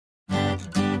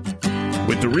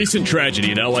With the recent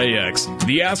tragedy at LAX,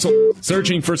 the asshole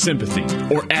searching for sympathy,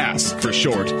 or ASS for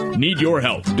short, need your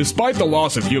help. Despite the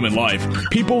loss of human life,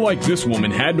 people like this woman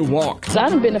had to walk. So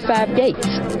I've been to 5 gates.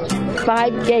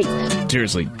 5 gates.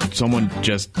 Seriously, someone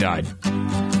just died.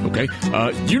 Okay?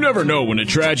 You never know when a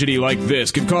tragedy like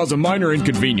this could cause a minor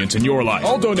inconvenience in your life.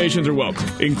 All donations are welcome,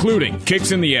 including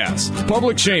kicks in the ass,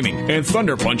 public shaming, and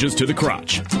thunder punches to the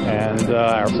crotch. And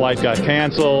our flight got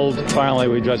canceled. Finally,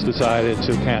 we just decided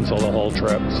to cancel the whole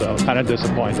trip, so kind of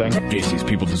disappointing. Jeez, these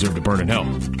people deserve to burn in hell.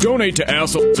 Donate to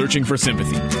Asshole Searching for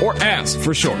Sympathy, or ASS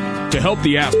for short, to help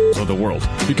the assholes of the world,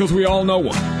 because we all know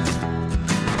one.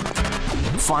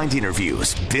 Find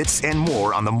interviews, bits, and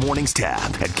more on the Mornings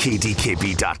tab at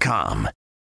kdkb.com.